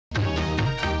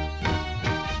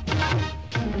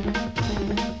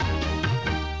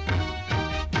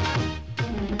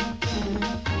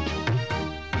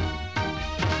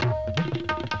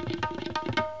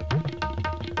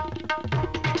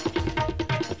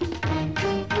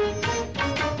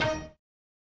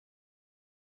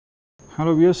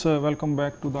Hello viewers, welcome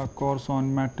back to the course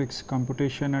on matrix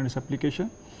computation and its application.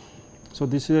 So,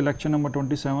 this is a lecture number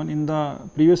 27. In the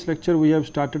previous lecture we have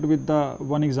started with the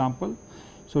one example.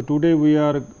 So, today we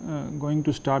are going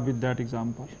to start with that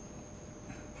example.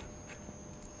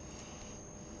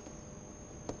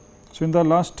 So, in the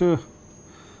last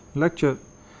lecture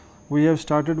we have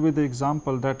started with the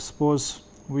example that suppose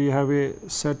we have a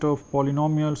set of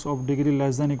polynomials of degree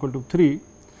less than equal to 3,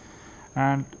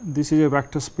 and this is a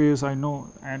vector space I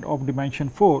know and of dimension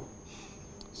 4.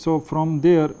 So, from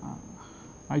there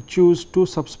I choose two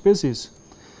subspaces.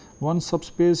 One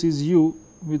subspace is U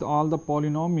with all the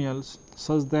polynomials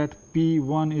such that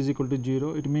P1 is equal to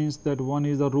 0. It means that 1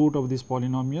 is the root of this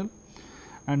polynomial,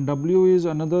 and W is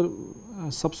another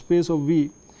subspace of V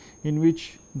in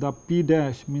which the P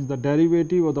dash means the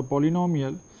derivative of the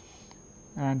polynomial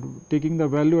and taking the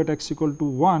value at x equal to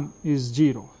 1 is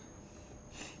 0.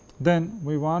 Then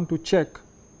we want to check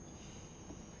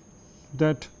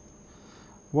that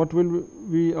what will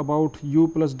be about U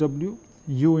plus W,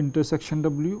 U intersection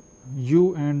W,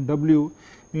 U and W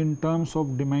in terms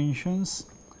of dimensions,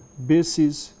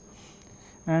 bases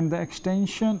and the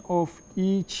extension of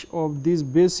each of these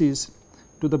bases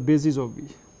to the basis of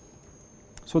V.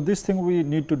 So, this thing we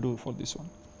need to do for this one.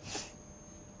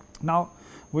 Now,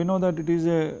 we know that it is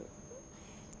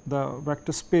the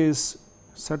vector space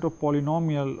set of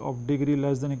polynomial of degree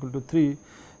less than equal to 3,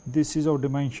 this is of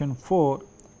dimension 4,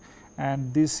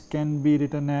 and this can be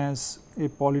written as a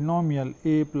polynomial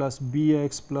a plus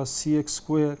bx plus cx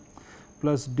square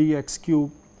plus dx cube,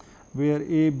 where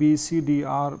a, b, c, d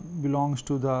are belongs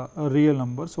to the real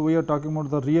number. So, we are talking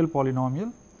about the real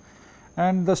polynomial,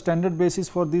 and the standard basis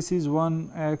for this is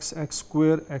 1x, x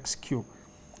square, x cube.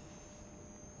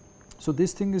 So,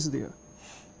 this thing is there.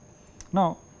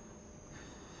 Now,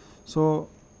 so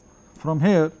from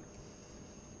here,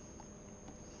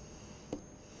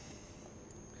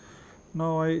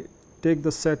 now I take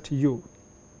the set U.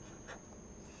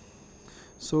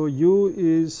 So, U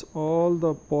is all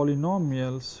the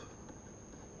polynomials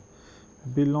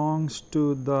belongs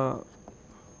to the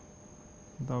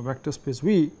vector space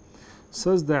V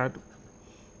such that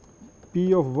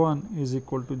P of 1 is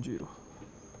equal to 0.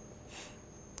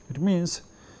 It means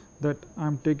that I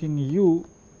am taking U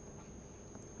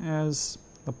as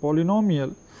the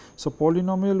polynomial. So,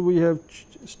 polynomial we have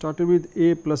started with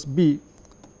a plus b.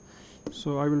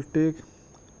 So, I will take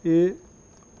a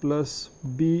plus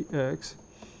bx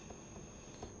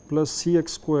plus cx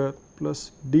square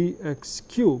plus dx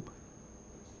cube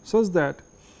such that,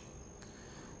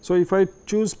 so if I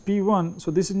choose P1, so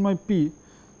this is my P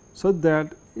such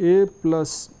that a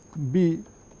plus b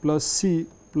plus c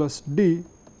plus d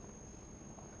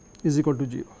is equal to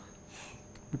 0,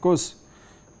 because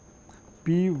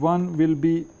P1 will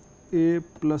be a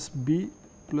plus b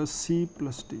plus c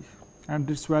plus d, and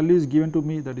its value is given to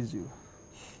me, that is 0.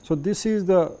 So, this is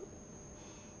the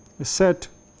set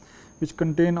which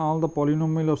contain all the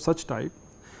polynomial of such type.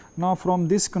 Now, from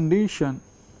this condition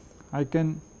I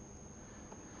can,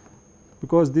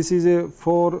 because this is a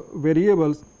 4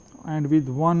 variables and with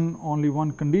only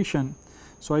one condition,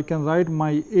 so I can write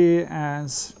my a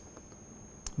as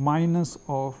minus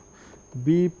of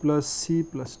b plus c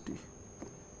plus d,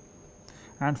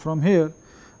 and from here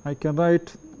I can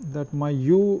write that my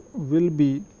U will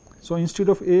be, so instead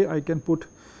of a I can put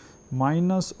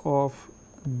minus of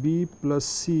b plus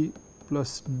c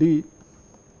plus d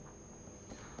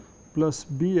plus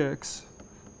bx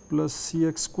plus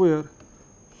cx square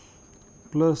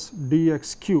plus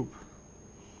dx cube.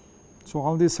 So,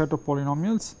 all these set of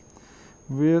polynomials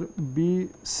where b,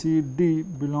 c, d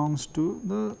belongs to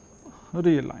the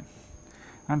real line,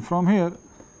 and from here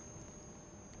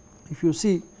if you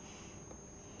see,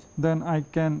 then I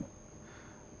can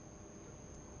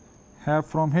have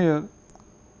from here.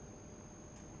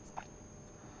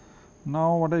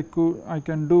 Now, what I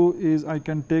can do is I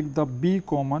can take the b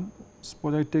common.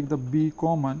 Suppose I take the b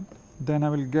common, then I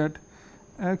will get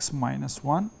x minus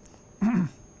 1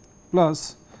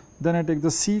 plus, then I take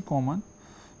the c common.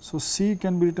 So, c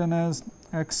can be written as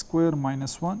x square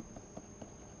minus 1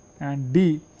 and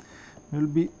d will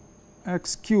be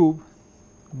x cube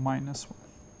minus 1.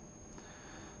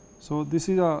 So, this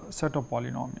is a set of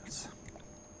polynomials.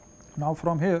 Now,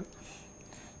 from here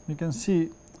you can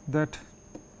see that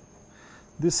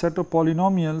this set of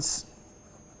polynomials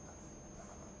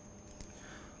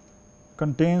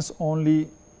contains only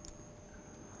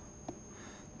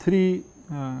 3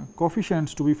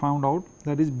 coefficients to be found out,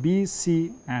 that is b,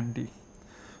 c and d.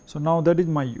 So, now that is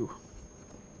my U.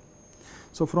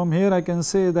 So, from here I can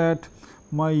say that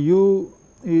my U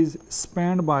is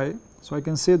spanned by, so I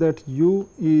can say that U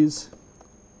is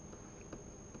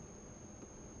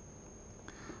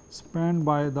spanned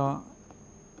by the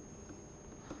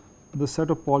set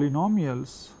of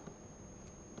polynomials.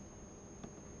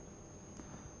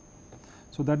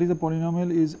 So, that is the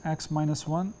polynomial is x minus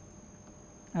 1,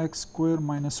 x square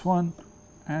minus 1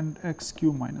 and x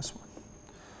cube minus 1,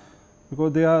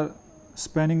 because they are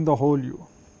spanning the whole U.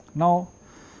 Now,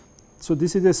 so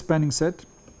this is a spanning set.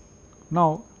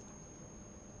 Now,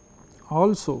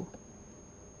 also,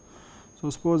 so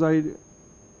suppose I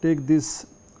take this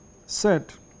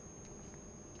set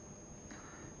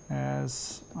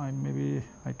as maybe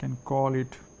I can call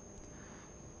it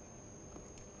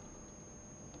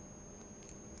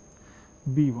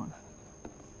B1.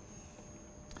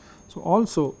 So,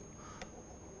 also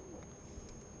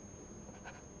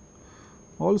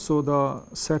the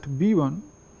set B1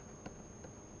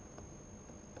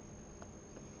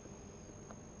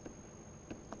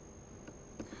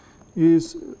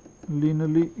 is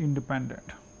linearly independent.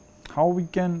 How we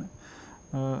can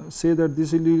say that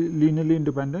this is linearly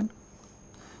independent?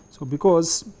 So,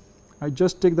 because I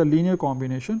just take the linear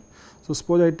combination. So,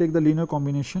 suppose I take the linear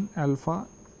combination alpha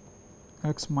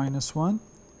x minus 1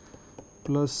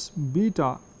 plus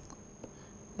beta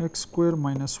x square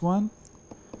minus 1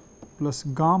 plus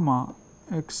gamma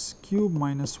x cube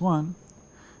minus 1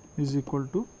 is equal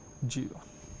to 0.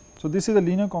 So, this is the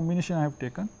linear combination I have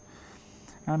taken,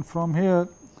 and from here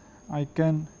I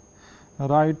can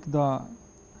write the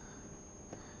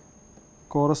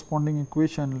corresponding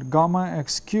equation gamma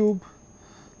x cube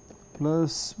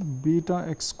plus beta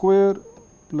x square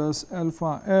plus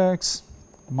alpha x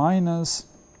minus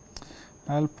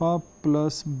alpha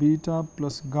plus beta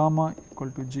plus gamma equal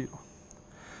to 0.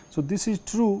 So, this is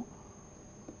true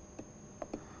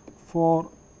for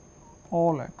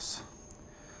all x.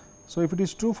 So, if it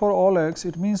is true for all x,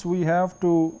 it means we have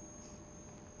to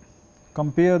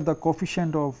compare the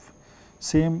coefficient of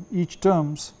same each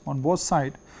terms on both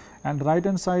sides, and right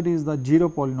hand side is the 0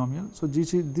 polynomial. So,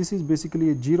 this is basically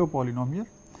a 0 polynomial,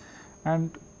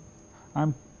 and I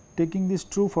am taking this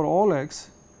true for all x.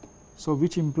 So,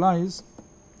 which implies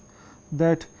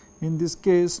that in this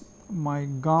case my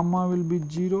gamma will be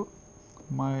 0,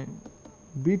 my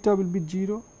beta will be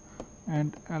 0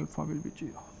 and alpha will be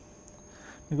 0,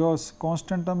 because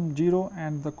constant term 0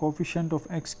 and the coefficient of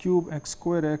x cube, x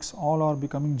square, x all are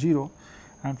becoming 0,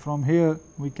 and from here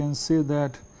we can say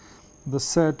that the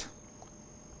set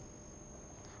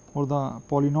or the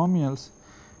polynomials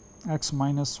x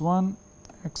minus 1,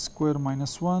 x square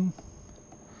minus 1,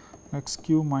 x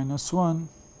cube minus 1,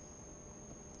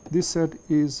 this set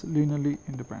is linearly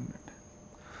independent.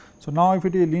 So, now if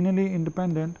it is linearly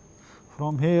independent,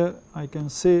 from here I can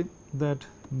say that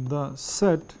the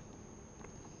set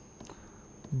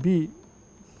B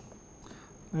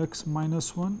x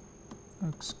minus 1,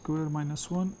 x square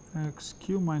minus 1, x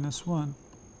cube minus 1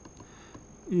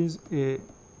 is a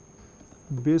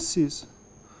basis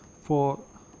for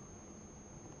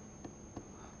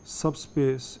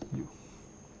subspace U.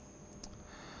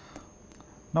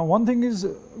 Now, one thing is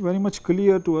very much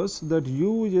clear to us, that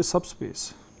U is a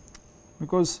subspace,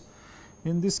 because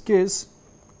in this case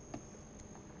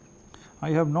I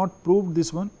have not proved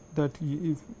this one, that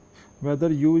if whether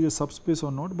U is a subspace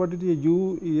or not, but it is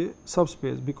U is a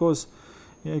subspace, because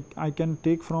I can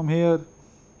take from here,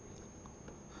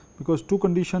 because two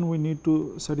conditions we need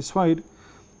to satisfied.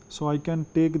 So, I can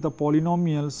take the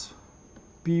polynomials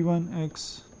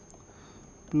P1x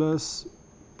plus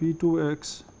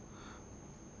P2x.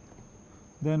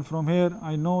 Then from here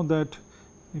I know that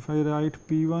if I write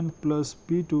P1 plus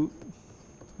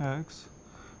P2x,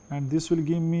 and this will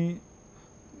give me,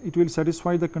 it will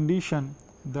satisfy the condition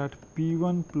that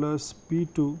P1 plus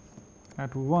P2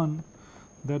 at 1,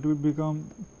 that will become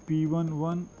P1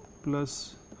 1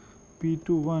 plus P2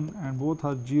 1, and both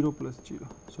are 0 plus 0.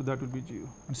 So, that will be 0,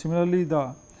 and similarly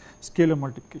the scalar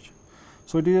multiplication.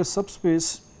 So, it is a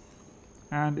subspace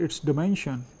and its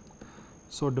dimension.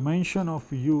 So, dimension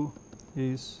of U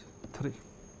is 3.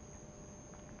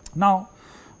 Now,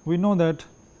 we know that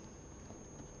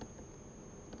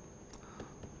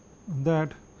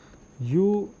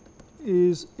U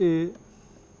is a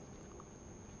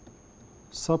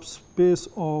subspace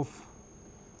of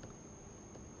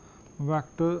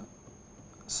vector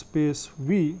space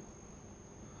V,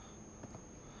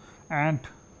 and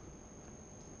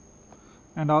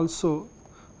also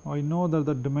I know that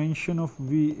the dimension of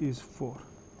V is 4.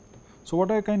 So,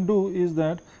 what I can do is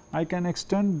that I can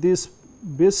extend this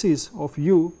basis of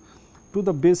U to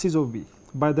the basis of V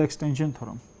by the extension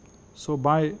theorem. So,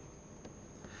 by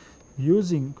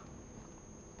using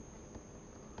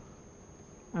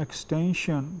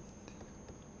extension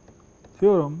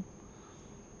theorem,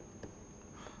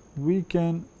 we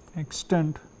can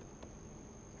extend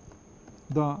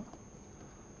the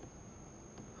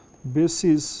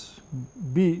basis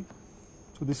B.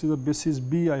 So, this is the basis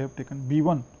B, I have taken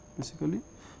B1 basically.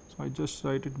 So, I just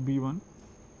write it B1.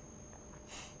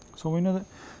 So, we know that,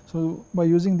 so by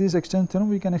using this extension theorem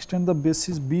we can extend the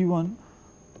basis B1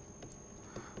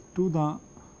 to the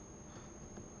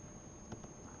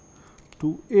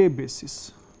to a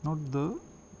basis, not the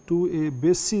to a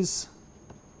basis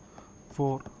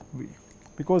for V,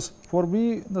 because for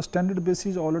V the standard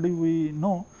basis already we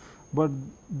know, but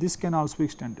this can also be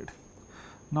extended.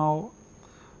 Now,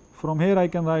 from here I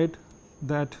can write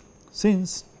that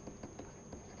since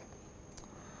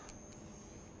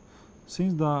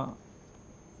the,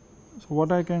 so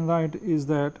what I can write is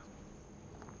that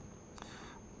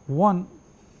 1,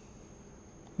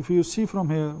 if you see from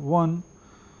here, 1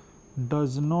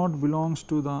 does not belongs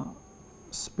to the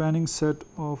spanning set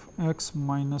of x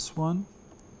minus 1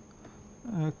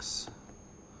 x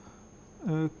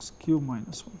cube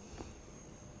minus 1,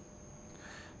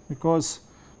 because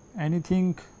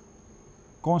anything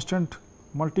constant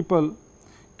multiple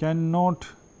cannot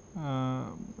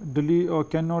delete or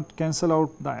cannot cancel out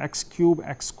the x cube,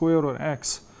 x square or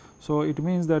x. So, it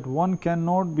means that 1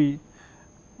 cannot be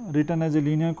written as a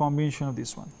linear combination of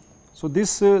this one. So,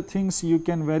 these things you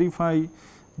can verify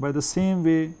by the same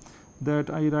way that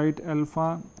I write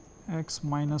alpha x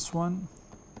minus 1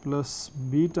 plus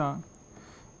beta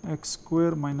x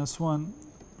square minus 1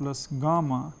 plus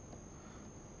gamma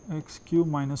x cube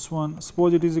minus 1,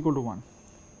 suppose it is equal to 1.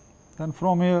 Then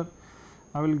from here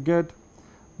I will get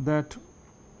that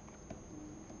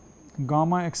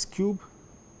gamma x cube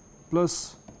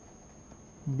plus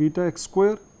beta x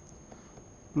square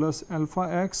plus alpha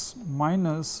x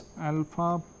minus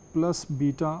alpha plus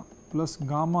beta plus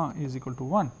gamma is equal to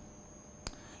 1.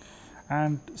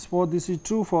 And suppose this is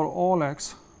true for all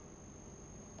x,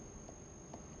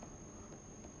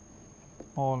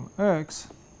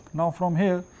 now from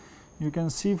here you can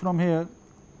see from here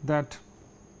that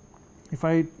if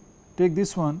I take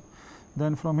this one,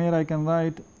 then from here I can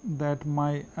write that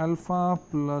my alpha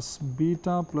plus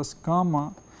beta plus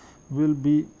gamma will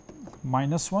be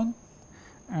minus 1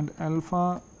 and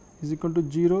alpha is equal to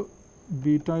 0,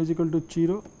 beta is equal to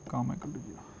 0, gamma equal to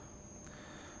 0.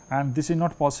 And this is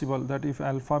not possible, that if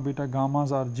alpha, beta,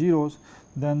 gammas are zeros,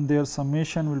 then their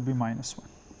summation will be minus 1.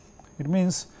 It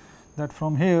means that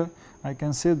from here I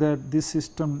can say that this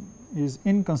system is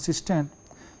inconsistent.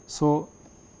 So,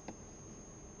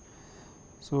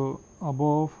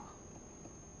 above,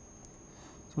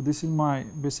 so this is my,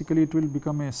 basically it will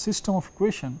become a system of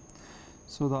equation.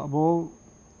 So, the above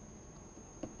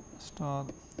star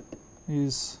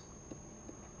is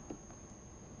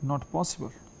not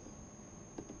possible.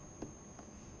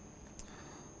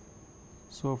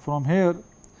 So, from here,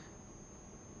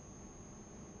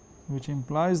 which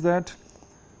implies that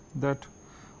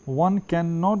 1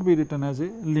 cannot be written as a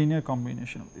linear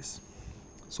combination of this.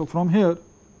 So, from here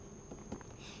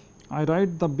I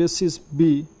write the basis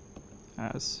B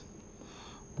as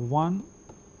 1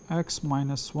 x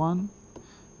minus 1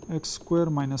 x square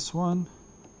minus 1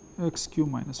 x cube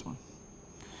minus 1.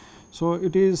 So,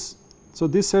 it is, so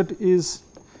this set is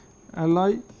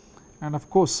Li, and of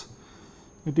course,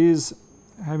 it is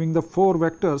having the 4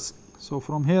 vectors. So,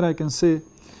 from here I can say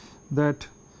that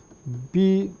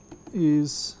B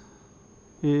is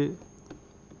a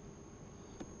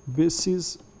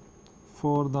basis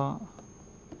for the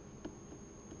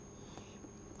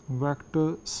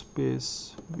vector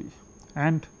space V,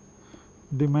 and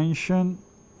dimension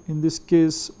in this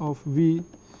case of V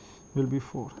will be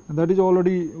 4, and that is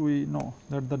already we know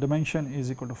that the dimension is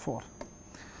equal to 4.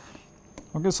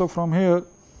 Okay, so, from here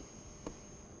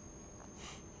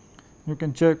you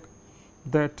can check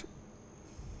that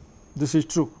this is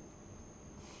true.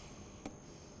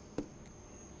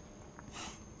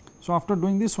 So, after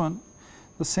doing this one,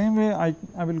 the same way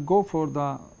I will go for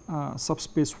the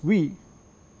subspace V.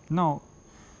 Now,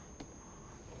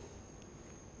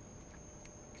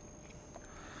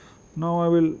 I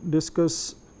will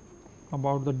discuss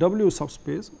about the W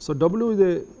subspace. So, W is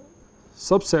a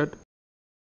subset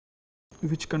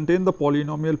which contain the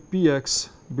polynomial Px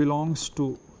belongs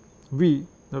to V,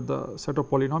 that the set of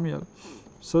polynomial,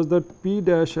 such that P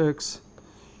dash x,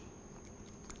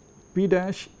 P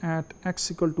dash at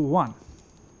x equal to 1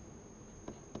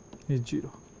 is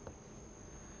 0.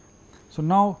 So,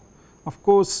 now of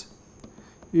course,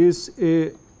 is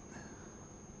a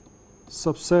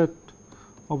subset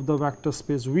of the vector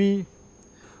space V.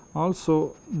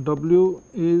 Also, W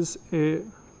is a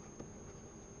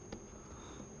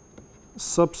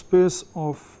subspace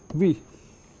of V.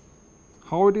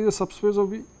 How it is a subspace of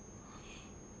V?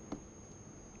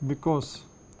 Because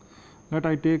let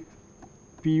I take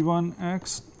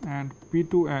P1x and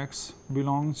P2x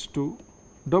belongs to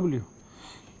W,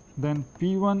 then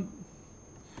P1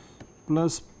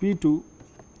 plus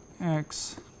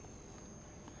P2x,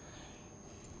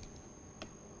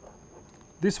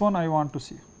 this one I want to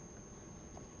see.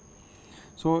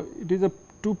 So, it is a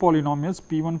two polynomials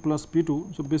P1 plus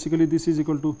P2. So, basically this is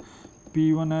equal to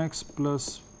P1x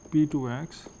plus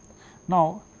P2x.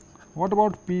 Now, what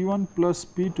about P1 plus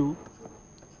P2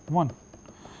 1?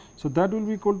 So, that will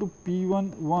be equal to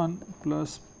P1 1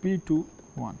 plus P2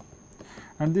 1,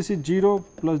 and this is 0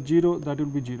 plus 0, that will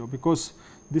be 0, because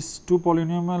these two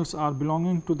polynomials are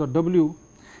belonging to the W,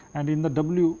 and in the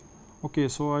W, okay,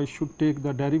 so I should take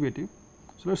the derivative.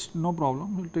 So, let us, no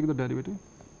problem, we will take the derivative.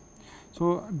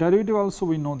 So, derivative also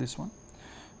we know this one,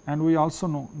 and we also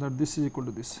know that this is equal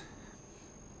to this.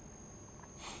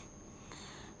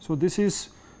 So, this is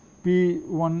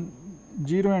P1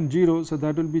 0 and 0, so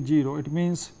that will be 0. It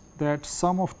means that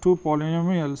sum of two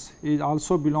polynomials is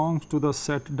also belongs to the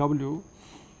set W,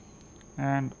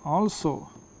 and also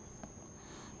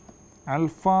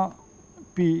alpha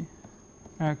p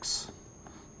x,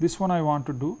 this one I want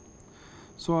to do.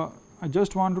 So, I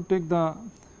just want to take the,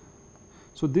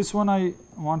 so this one I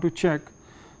want to check.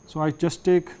 So, I just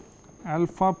take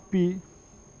alpha p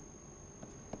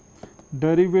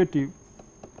derivative.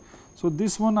 So,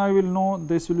 this one I will know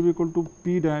this will be equal to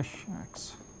p dash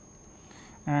x,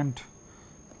 and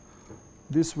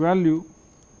this value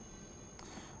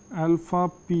alpha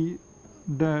p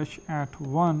dash at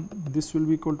 1, this will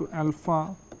be equal to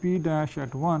alpha p dash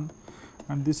at 1,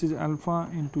 and this is alpha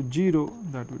into 0,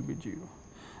 that will be 0.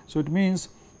 So, it means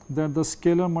that the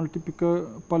scalar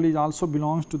multiple is also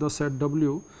belongs to the set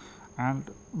W,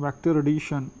 and vector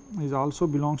addition is also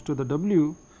belongs to the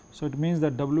W. So, it means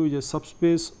that W is a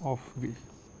subspace of V.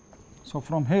 So,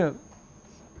 from here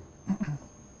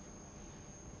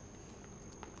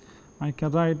I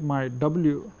can write my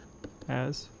W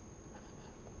as,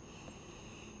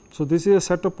 so this is a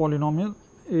set of polynomial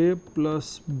a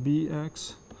plus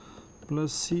bx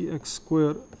plus cx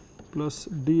square plus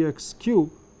dx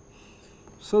cube,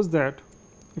 such that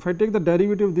if I take the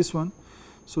derivative of this one,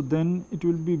 so then it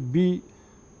will be b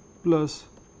plus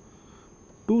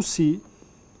 2c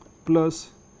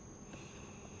plus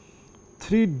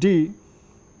 3d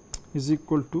is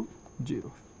equal to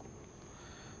 0,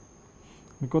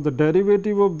 because the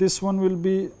derivative of this one will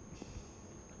be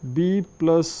b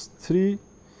plus 3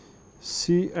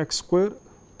 c x square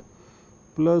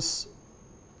plus,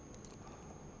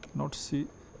 not c,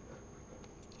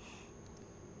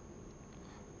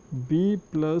 b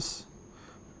plus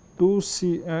 2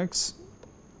 c x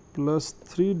plus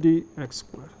 3 d x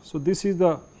square. So, this is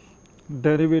the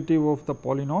derivative of the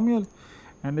polynomial,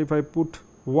 and if I put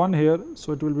 1 here,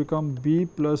 so it will become b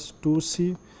plus 2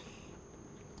 c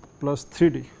plus 3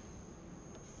 d,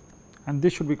 and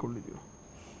this should be equal to 0.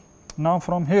 Now,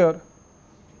 from here,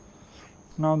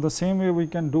 now the same way we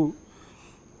can do.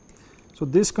 So,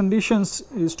 these conditions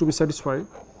is to be satisfied.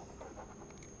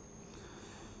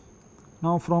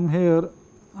 Now, from here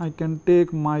I can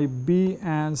take my b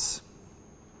as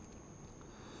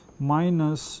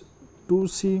minus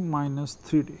 2c minus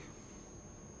 3d,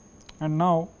 and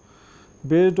now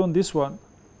based on this one,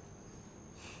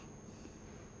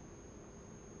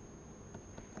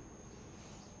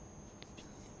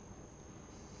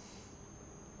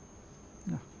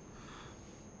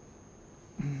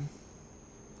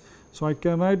 so I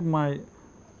can write my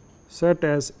set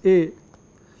as A.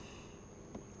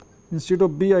 Instead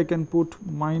of b, I can put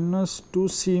minus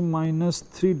 2c minus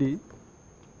 3d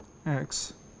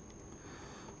x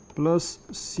plus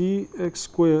c x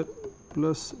square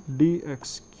plus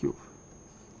dx cube,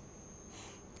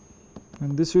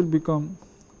 and this will become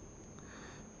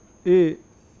A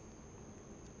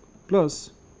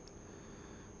plus,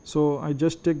 so I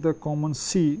just take the common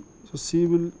c, so c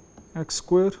will x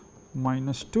square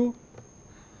minus 2,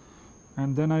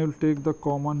 and then I will take the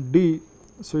common d,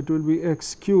 so it will be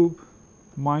x cube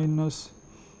minus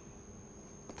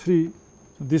 3, so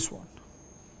this one.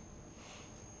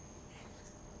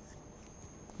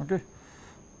 Okay.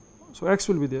 So, x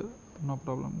will be there, no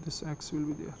problem, this x will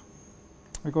be there,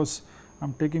 because I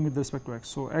am taking with respect to x.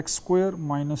 So, x square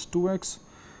minus 2x,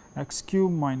 x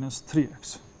cube minus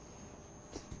 3x.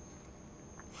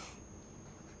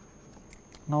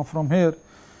 Now, from here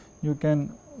you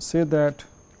can say that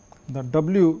the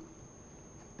W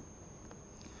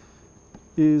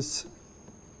is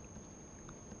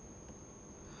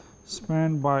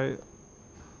spanned by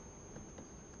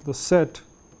the set,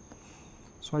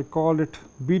 so I call it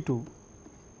B2,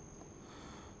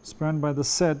 spanned by the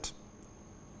set.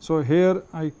 So, here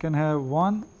I can have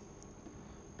 1,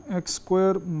 x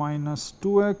square minus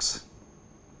 2x,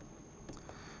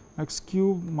 x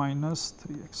cube minus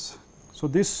 3x. So,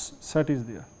 this set is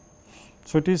there.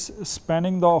 So, it is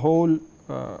spanning the whole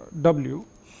W.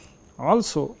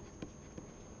 Also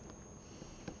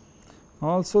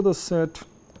the set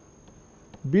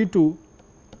B2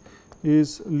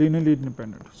 is linearly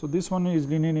independent. So, this one is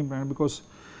linearly independent because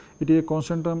it is a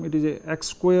constant term, it is a x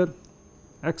square,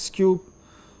 x cube.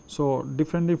 So,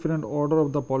 different order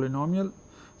of the polynomial.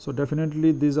 So,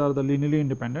 definitely these are the linearly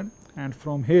independent, and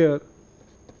from here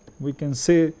we can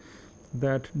say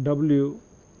that W.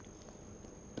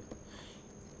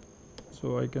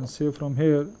 So, I can say from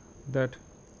here that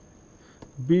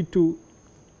B2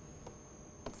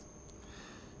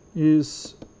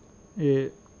 is a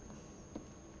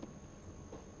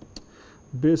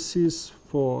basis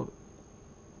for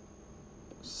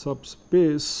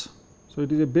subspace. So,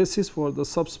 it is a basis for the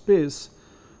subspace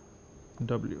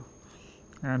W,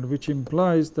 and which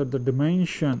implies that the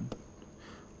dimension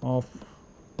of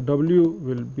W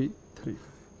will be 3.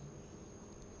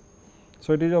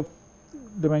 So, it is of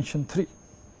dimension 3.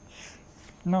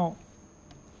 Now,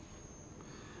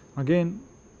 again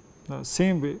the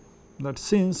same way, that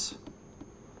since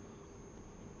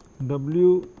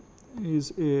W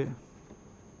is a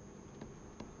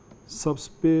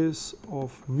subspace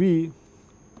of V,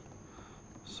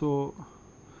 so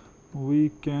we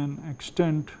can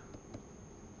extend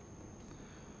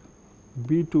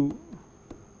B2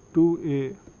 to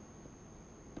a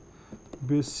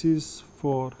basis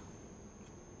for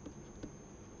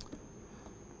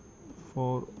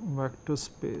vector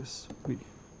space V.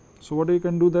 So, what you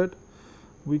can do that?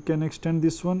 We can extend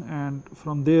this one, and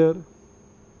from there,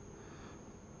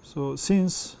 so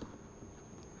since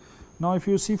now if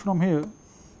you see from here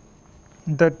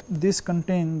that this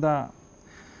contain the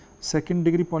second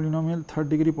degree polynomial, third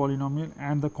degree polynomial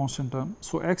and the constant term.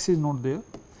 So, x is not there.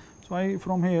 So, I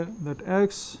from here that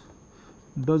x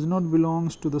does not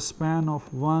belongs to the span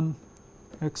of 1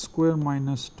 x square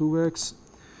minus 2x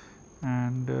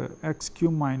and x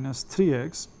cube minus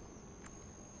 3x.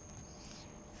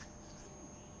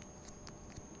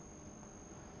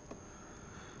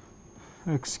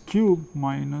 X cube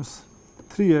minus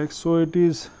 3x. So, it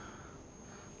is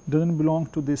does not belong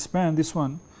to this span, this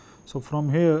one. So,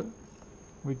 from here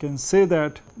we can say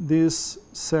that this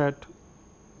set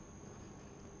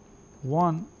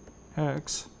 1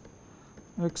 x,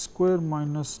 x square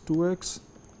minus 2x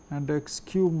and x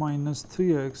cube minus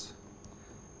 3x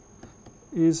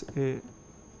is a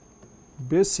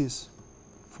basis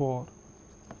for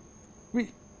V,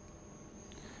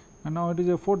 and now it is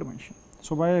a 4 dimension.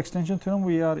 So, by extension theorem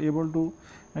we are able to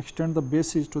extend the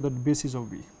basis to the basis of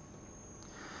V.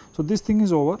 So, this thing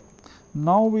is over.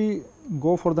 Now, we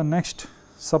go for the next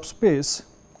subspace,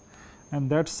 and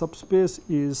that subspace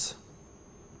is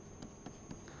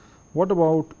what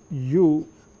about U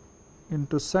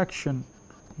intersection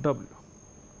W,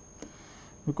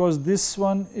 because this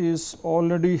one is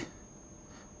already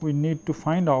we need to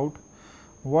find out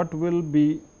what will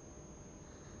be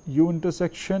U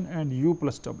intersection and U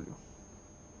plus W.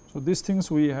 So, these things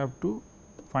we have to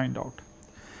find out.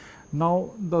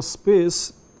 Now, the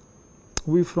space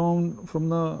we found from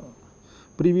the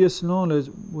previous knowledge,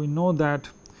 we know that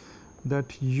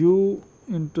U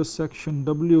intersection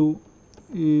W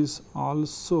is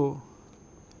also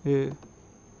a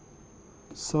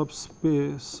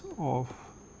subspace of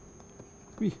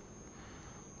V,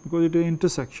 because it is an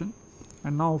intersection.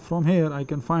 And now, from here I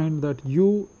can find that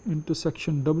U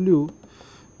intersection W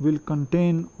will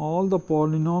contain all the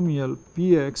polynomial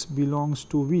Px belongs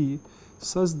to V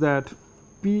such that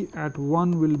P at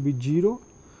 1 will be 0,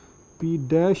 P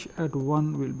dash at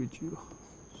 1 will be 0.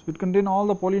 So, it contains all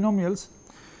the polynomials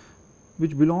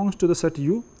which belongs to the set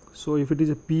U. So, if it is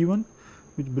a P1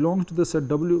 which belongs to the set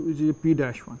W, which is a P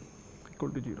dash 1 equal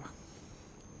to 0.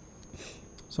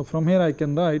 So, from here I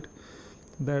can write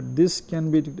that this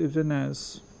can be written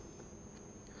as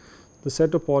the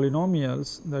set of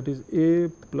polynomials, that is a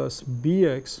plus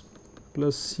bx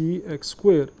plus cx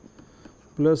square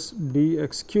plus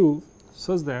dx cube,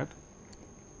 such that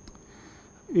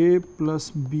a plus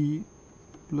b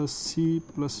plus c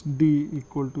plus d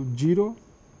equal to 0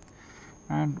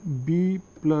 and b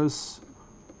plus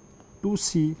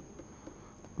 2c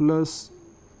plus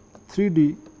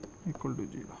 3d equal to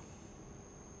 0.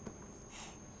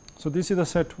 So, this is the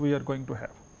set we are going to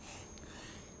have.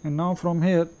 And now, from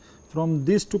here, from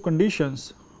these two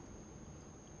conditions,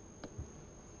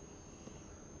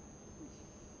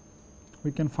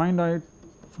 we can find out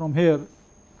from here.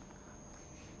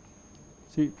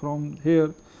 See, from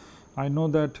here I know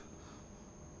that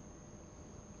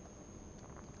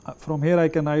from here I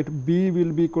can write b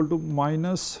will be equal to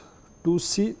minus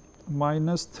 2c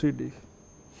minus 3d,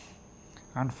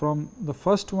 and from the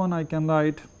first one I can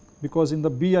write, because in the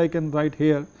b I can write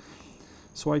here.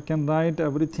 So, I can write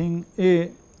everything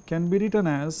a can be written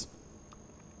as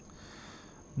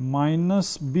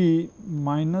minus b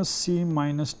minus c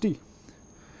minus d,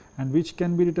 and which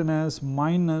can be written as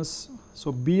minus.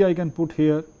 So, b I can put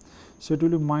here. So, it will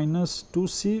be minus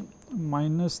 2c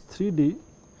minus 3d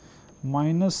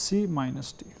minus c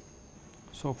minus d.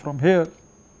 So, from here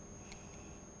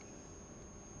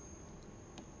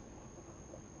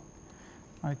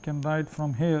I can write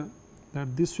from here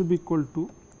that this will be equal to,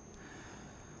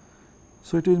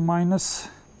 so it is minus,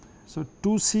 so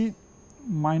 2c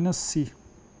minus c,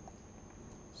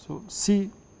 so c,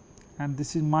 and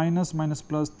this is minus minus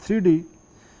plus 3d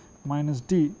minus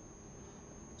d,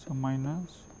 so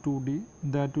minus 2d,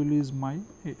 that will is my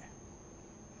a.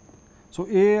 So,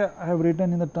 a I have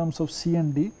written in the terms of c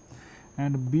and d,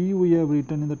 and b we have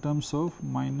written in the terms of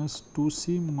minus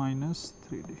 2c minus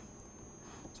 3d.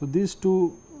 So, these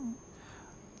two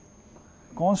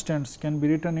constants can be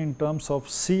written in terms of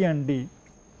c and d,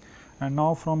 and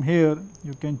now from here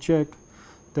you can check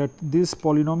that this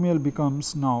polynomial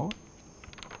becomes now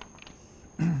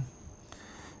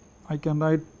I can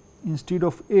write, instead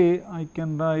of a I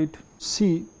can write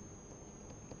c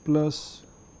plus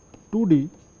 2d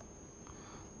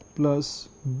plus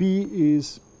b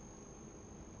is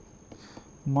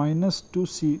minus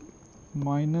 2c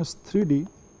minus 3d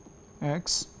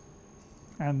x,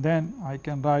 and then I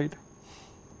can write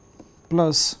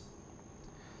plus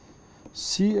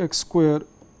cx square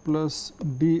plus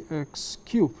dx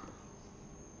cube,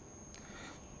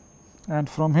 and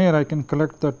from here I can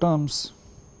collect the terms.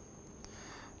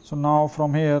 So, now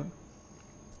from here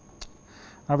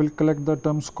I will collect the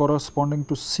terms corresponding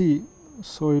to c.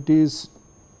 So, it is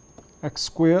x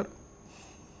square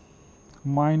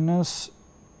minus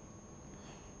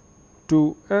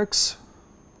 2x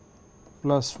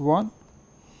plus 1,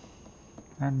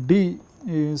 and d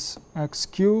is x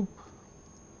cube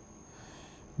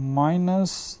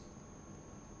minus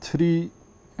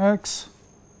 3x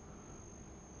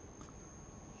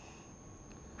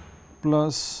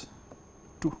plus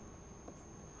 2.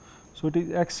 So, it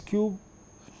is x cube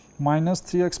minus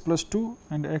 3x plus 2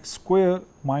 and x square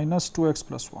minus 2x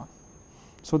plus 1.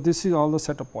 So, this is all the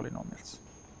set of polynomials.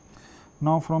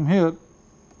 Now, from here,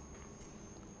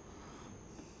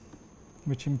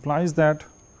 which implies that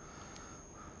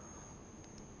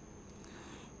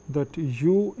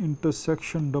u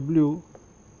intersection w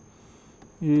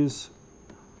is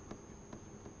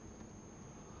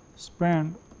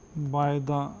spanned by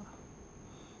the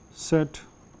set,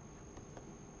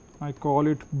 I call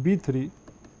it B3.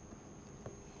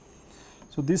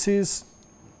 So, this is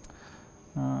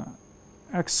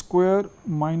x square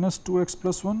minus 2x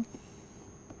plus 1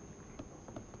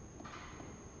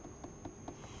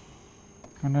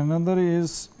 and another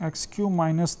is x cube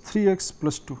minus 3x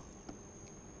plus 2.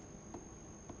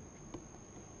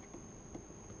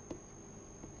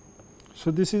 So,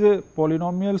 this is a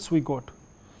polynomials we got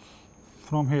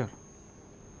from here.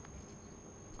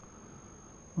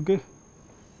 Okay.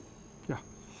 Yeah.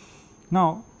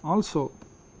 Now, also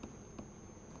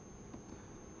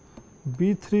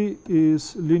B3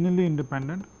 is linearly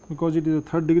independent because it is a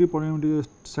third degree polynomial, it is a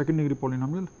second degree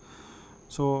polynomial.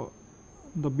 So,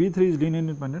 the B3 is linearly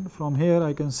independent. From here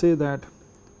I can say that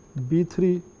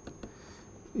B3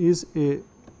 is a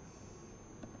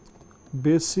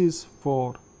basis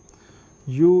for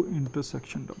u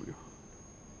intersection w,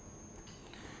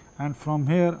 and from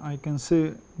here I can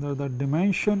say that the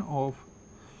dimension of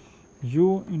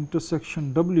u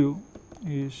intersection w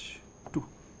is 2.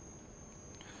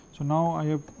 So, now I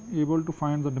have able to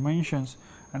find the dimensions,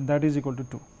 and that is equal to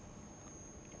 2.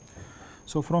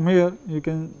 So, from here you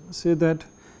can say that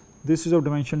this is of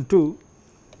dimension 2.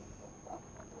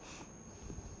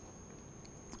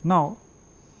 Now,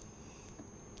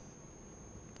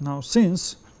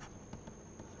 since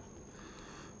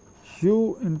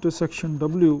u intersection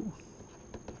w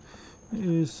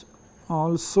is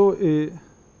also a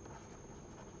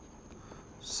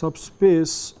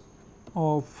subspace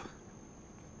of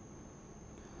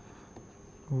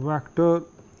vector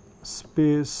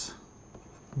space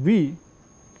V,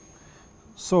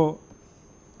 so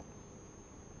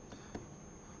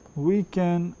we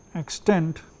can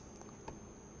extend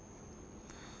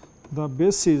the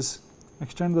basis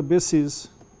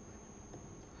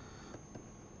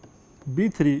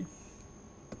B3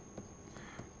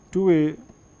 to a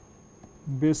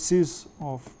basis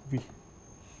of V.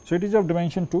 So, it is of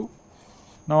dimension 2.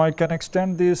 Now, I can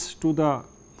extend this to the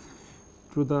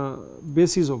to the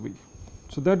basis of V.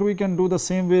 So, that we can do the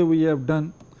same way we have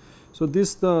done. So,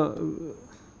 this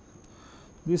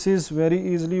is very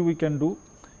easily we can do.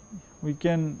 We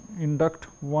can induct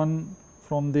 1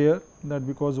 from there, that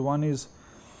because 1 is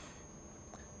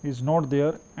not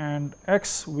there, and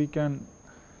x we can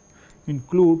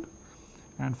include,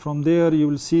 and from there you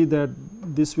will see that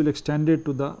this will extend it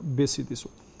to the basis this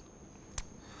way,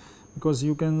 because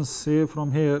you can say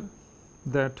from here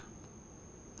that,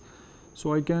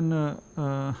 so I can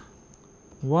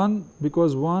 1,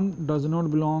 because 1 does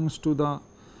not belongs to the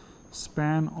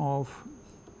span of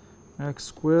x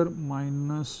square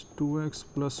minus 2x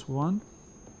plus 1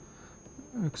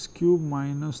 x cube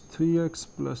minus 3x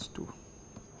plus 2.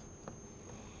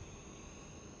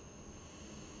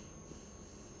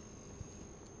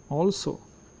 Also,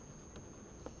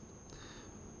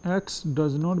 x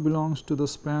does not belongs to the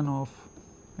span of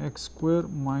x square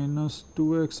minus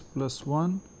 2x plus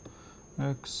 1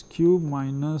 x cube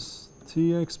minus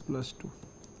 3x plus 2.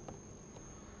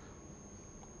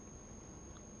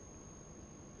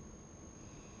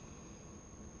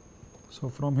 So,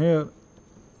 from here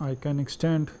I can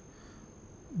extend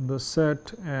the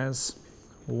set as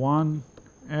 1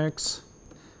 x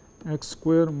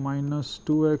square minus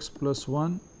 2x plus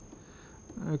 1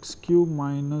 x cube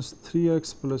minus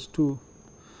 3x plus 2.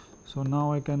 So,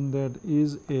 now I can, that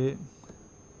is a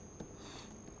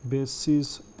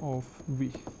basis of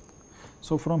V.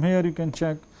 So, from here you can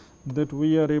check that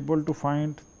we are able to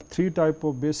find 3 type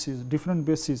of bases, different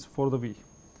bases for the V.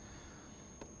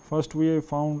 First we have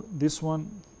found this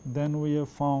one, then we have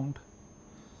found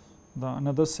the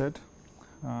another set,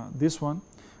 this one,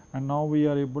 and now we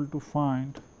are able to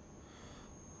find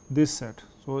this set.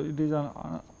 So, it is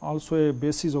also a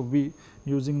basis of V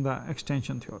using the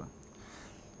extension theorem.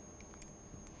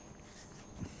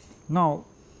 Now,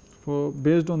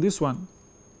 based on this one,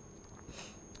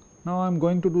 now I am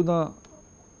going to do the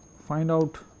find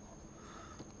out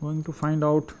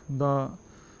the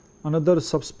another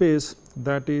subspace,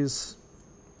 that is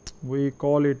we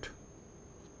call it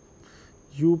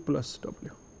u plus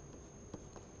w.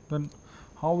 Then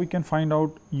how we can find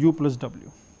out u plus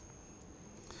w?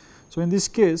 So, in this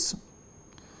case,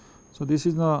 so this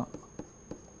is the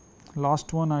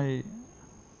last one I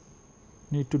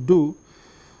need to do.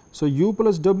 So, u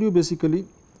plus w, basically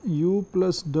u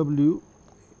plus w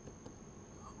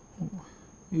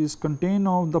is contained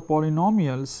of the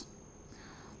polynomials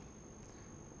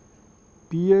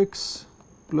px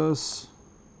plus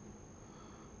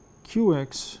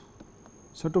qx,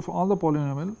 set of all the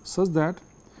polynomials such that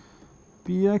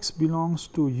px belongs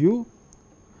to u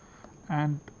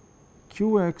and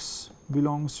qx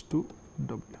belongs to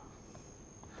w.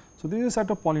 So, this is a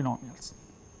set of polynomials,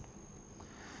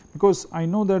 because I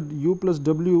know that u plus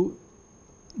w,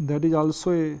 that is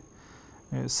also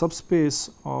a subspace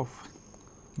of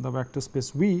the vector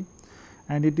space V,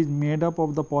 and it is made up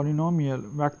of the polynomial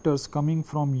vectors coming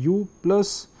from u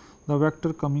plus the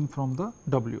vector coming from the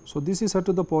w. So, this is set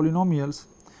of the polynomials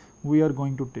we are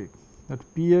going to take, that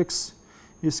px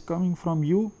is coming from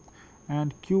u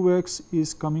and qx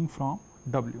is coming from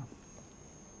w.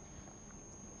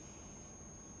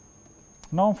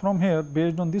 Now, from here,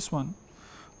 based on this one,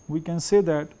 we can say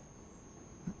that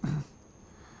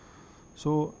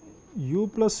so u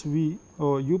plus v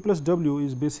or u plus w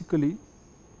is basically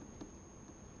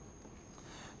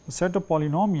a set of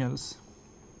polynomials.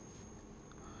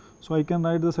 So, I can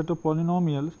write the set of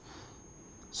polynomials.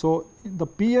 So, the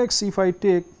px, if I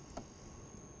take,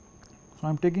 so I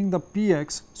am taking the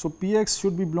px, so px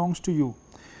should be belongs to u,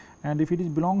 and if it is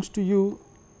belongs to u,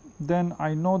 then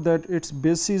I know that its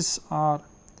bases are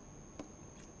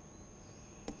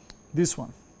this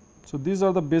one. So, these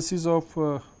are the bases of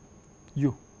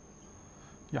u,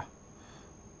 yeah,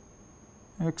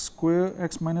 x square,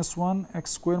 x minus 1,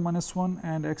 x square minus 1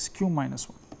 and x cube minus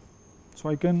 1. So,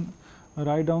 I can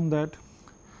write down that.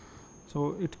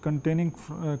 So, it containing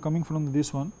coming from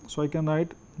this one. So, I can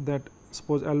write that,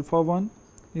 suppose alpha 1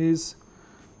 is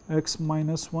x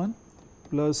minus 1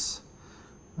 plus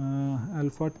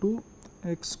alpha 2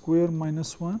 x square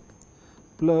minus 1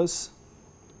 plus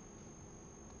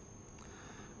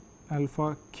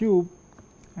alpha cube,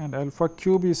 and alpha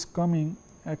cube is coming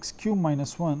x cube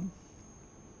minus 1.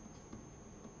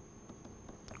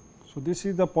 So, this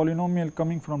is the polynomial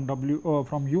coming from w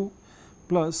from u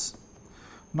plus,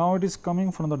 now it is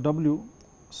coming from the w.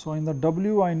 So, in the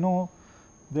w I know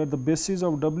that the basis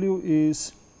of w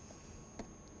is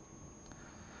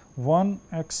 1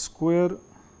 x square.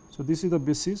 So, this is the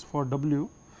basis for w.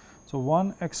 So,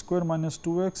 1 x square minus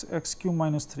 2 x, x cube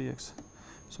minus 3 x.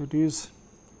 So, it is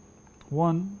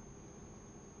 1,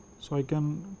 So, I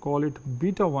can call it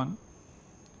beta 1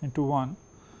 into 1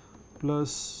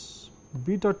 plus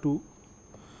beta 2,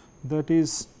 that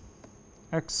is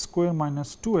x square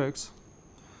minus 2x.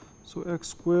 So, x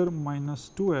square minus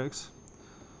 2x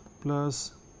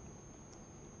plus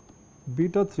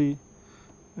beta 3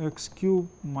 x cube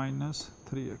minus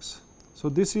 3x. So,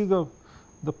 this is the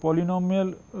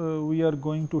polynomial we are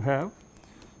going to have,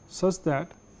 such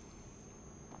that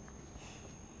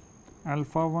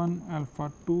alpha 1,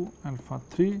 alpha 2, alpha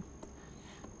 3,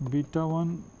 beta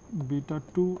 1, beta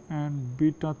 2 and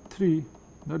beta 3,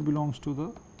 that belongs to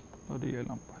the real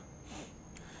number.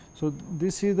 So,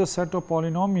 this is the set of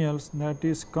polynomials that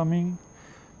is coming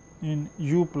in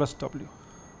u plus w.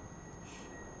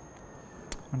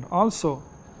 And also,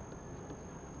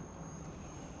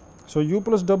 so u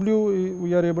plus w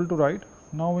we are able to write.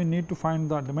 Now, we need to find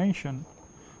the dimension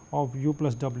of u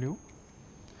plus w.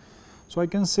 So, I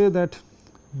can say that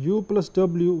u plus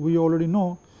w we already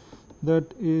know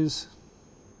that is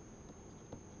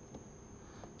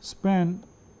spanned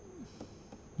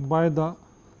by the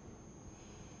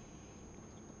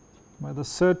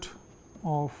set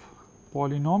of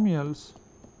polynomials.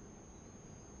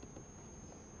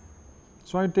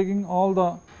 So, I am taking all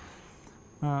the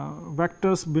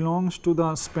vectors belongs to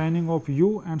the spanning of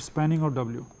u and spanning of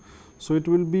w. So, it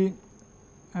will be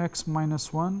x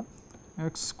minus 1,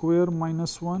 x square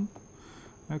minus 1,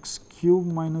 x cube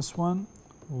minus 1,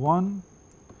 1,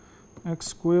 x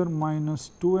square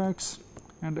minus 2x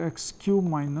and x cube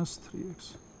minus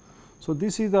 3x. So,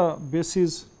 this is the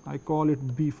basis, I call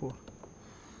it B4.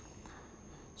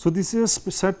 So, this is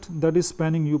a set that is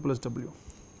spanning u plus w,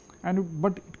 and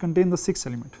but it contains the sixth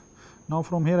element. Now,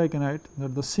 from here I can write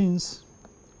that the since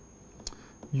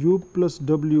u plus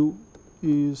w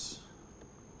is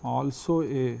also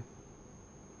a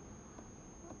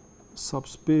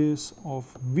subspace of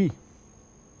V.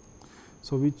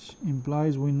 So, which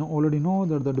implies we already know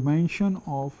that the dimension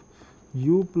of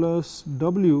u plus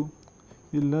w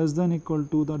is less than equal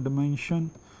to the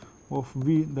dimension of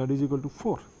V, that is equal to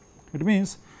 4. It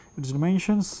means its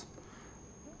dimensions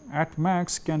at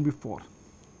max can be 4.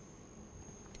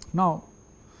 Now,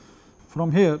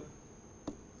 from here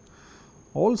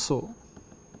also,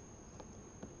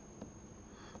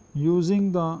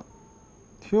 using the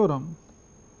theorem,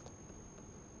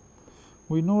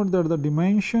 we know that the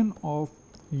dimension of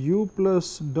u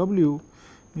plus w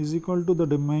is equal to the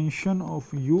dimension of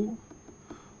u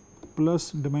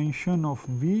plus dimension of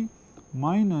V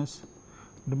minus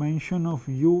dimension of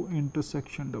u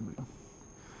intersection w.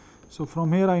 So,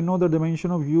 from here I know the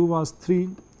dimension of u was 3,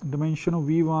 dimension of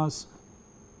V was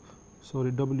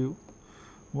w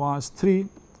was 3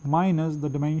 minus the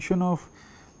dimension of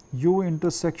u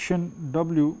intersection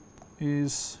w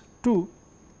is 2,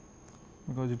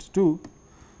 because it is 2.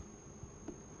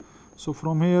 So,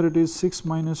 from here it is 6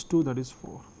 minus 2, that is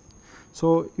 4.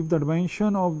 So, if the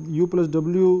dimension of u plus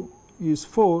w is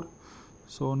 4,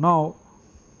 so now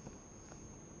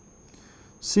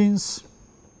since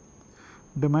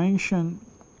dimension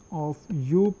of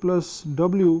u plus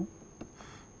w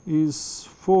is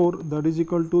 4, that is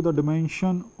equal to the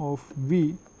dimension of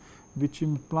V, which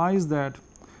implies that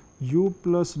u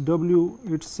plus w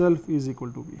itself is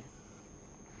equal to V.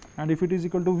 And if it is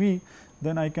equal to V,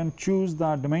 then I can choose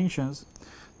the dimensions.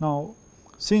 Now,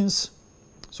 since,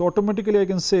 so automatically I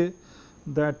can say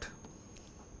that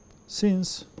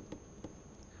since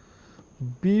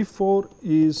B4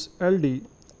 is LD,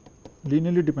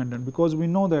 linearly dependent, because we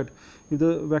know that if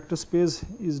the vector space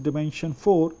is dimension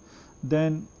 4,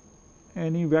 then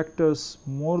any vectors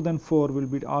more than 4 will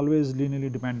be always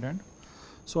linearly dependent.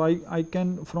 So, I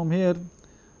can from here,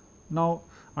 now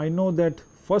I know that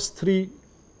first 3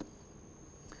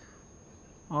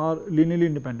 are linearly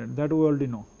independent, that we already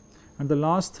know, and the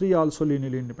last 3 also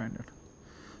linearly independent.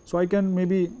 So, I can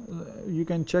maybe you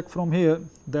can check from here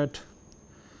that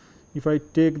if I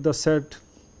take the set,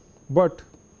 but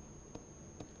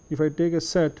if I take a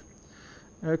set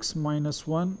x minus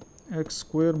 1, x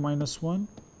square minus 1,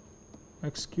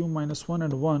 x cube minus 1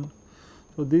 and 1,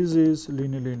 so this is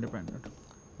linearly independent.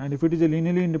 And if it is a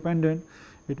linearly independent,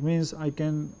 it means I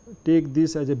can take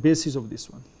this as a basis of this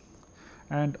one.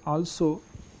 And also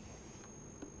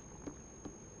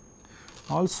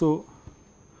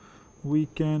we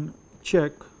can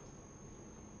check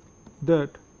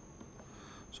that,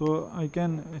 so I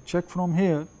can check from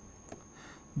here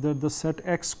that the set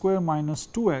x square minus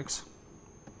 2x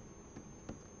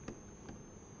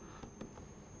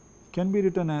can be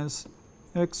written as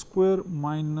x square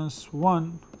minus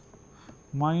 1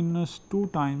 minus 2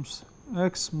 times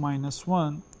x minus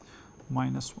 1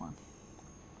 minus 1,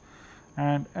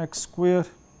 and x square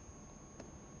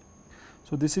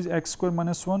So, this is x square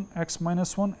minus 1, x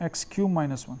minus 1, x cube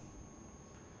minus 1,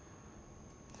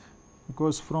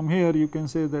 because from here you can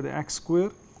say that x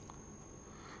square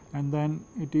and then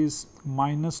it is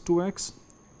minus 2x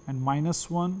and minus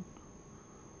 1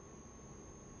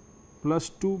 plus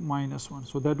 2 minus 1.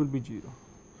 So, that will be 0,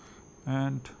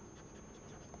 and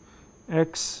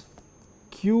x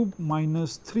cube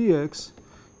minus 3x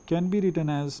can be written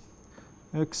as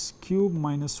x cube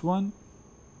minus 1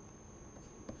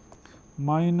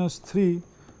 minus 3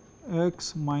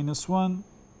 x minus 1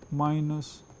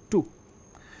 minus 2,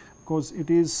 because it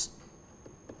is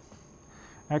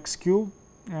x cube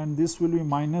and this will be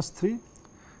minus 3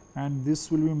 and this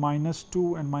will be minus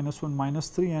 2 and minus 1 minus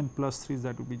 3 and plus 3,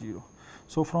 that will be 0.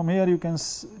 So, from here you can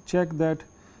check that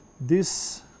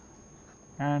this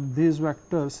and these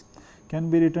vectors can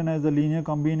be written as the linear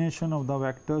combination of the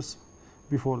vectors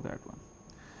before that one.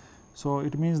 So,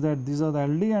 it means that these are the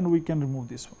LD and we can remove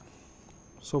this one.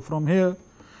 So, from here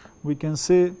we can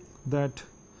say that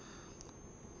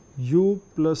u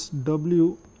plus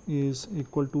w is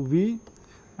equal to v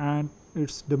and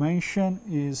its dimension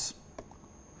is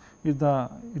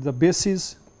the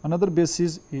basis, another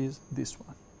basis is this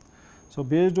one. So,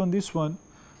 based on this one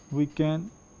we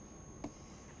can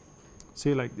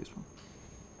say like this one.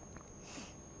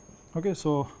 Okay,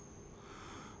 so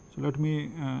let me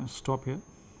stop here.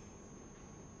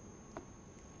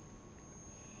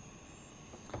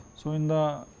 So, in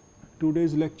the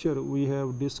today's lecture we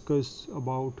have discussed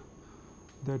about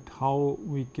that how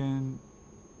we can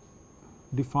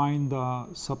define the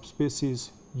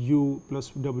subspaces u plus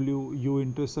w, u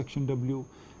intersection w,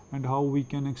 and how we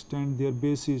can extend their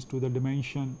basis to the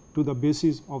dimension to the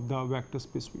basis of the vector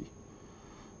space V.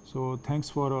 So,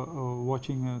 thanks for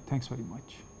watching, thanks very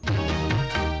much.